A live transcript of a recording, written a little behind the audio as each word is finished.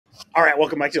All right,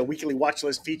 welcome back to the Weekly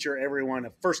Watchlist feature, everyone.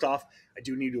 First off, I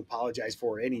do need to apologize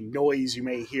for any noise you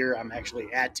may hear. I'm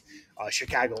actually at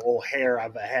Chicago O'Hare.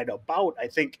 I've had about, I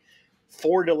think,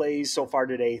 4 delays so far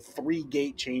today, 3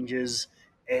 gate changes,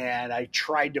 and I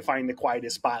tried to find the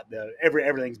quietest spot.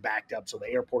 Everything's backed up, so the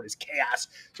airport is chaos.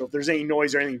 So if there's any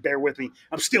noise or anything, bear with me.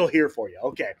 I'm still here for you.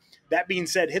 Okay. That being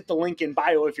said, hit the link in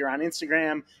bio if you're on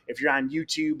Instagram. If you're on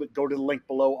YouTube, go to the link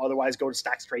below. Otherwise, go to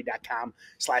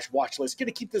StocksToTrade.com/watchlist. Going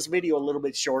to keep this video a little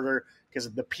bit shorter because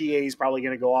the PA is probably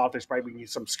going to go off. There's probably going to be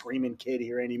some screaming kid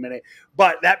here any minute.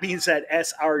 But that being said,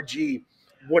 SRG,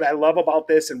 what I love about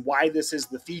this and why this is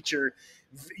the feature,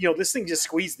 this thing just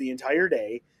squeezed the entire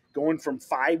day, going from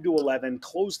 5 to 11,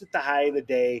 closed at the high of the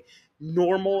day.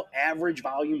 Normal average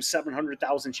volume,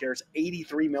 700,000 shares,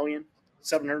 83 million.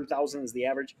 700,000 is the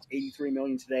average, 83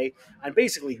 million today on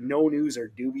basically no news or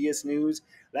dubious news.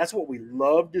 That's what we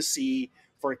love to see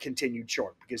for a continued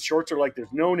short, because shorts are like,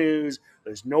 there's no news,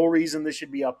 there's no reason this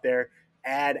should be up there.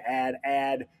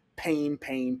 Add, pain,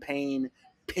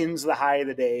 pins the high of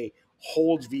the day,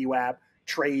 holds VWAP,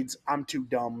 trades, I'm too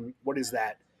dumb. What is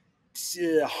that?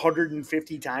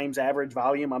 150 times average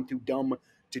volume. I'm too dumb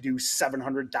to do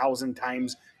 700,000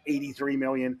 times 83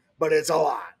 million, but it's a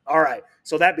lot. All right.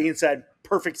 So that being said,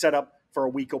 perfect setup for a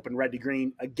week open red to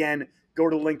green. Again, go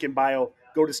to the link in bio,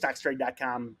 go to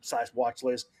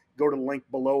StocksTrade.com/watchlist. Go to the link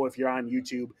below if you're on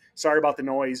YouTube. Sorry about the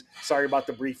noise. Sorry about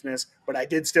the briefness, but I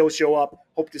did still show up.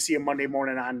 Hope to see you Monday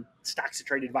morning on Stocks to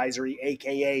Trade Advisory,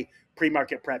 aka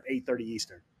pre-market prep, 8:30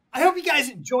 Eastern. I hope you guys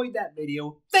enjoyed that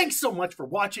video. Thanks so much for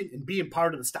watching and being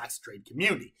part of the Stocks to Trade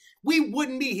community. We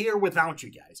wouldn't be here without you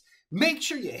guys. Make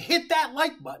sure you hit that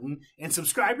like button and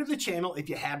subscribe to the channel if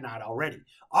you have not already.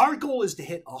 Our goal is to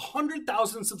hit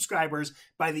 100,000 subscribers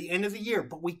by the end of the year,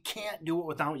 but we can't do it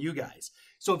without you guys.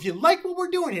 So if you like what we're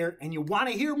doing here and you want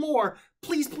to hear more,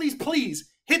 please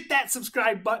hit that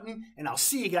subscribe button, and I'll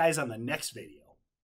see you guys on the next video.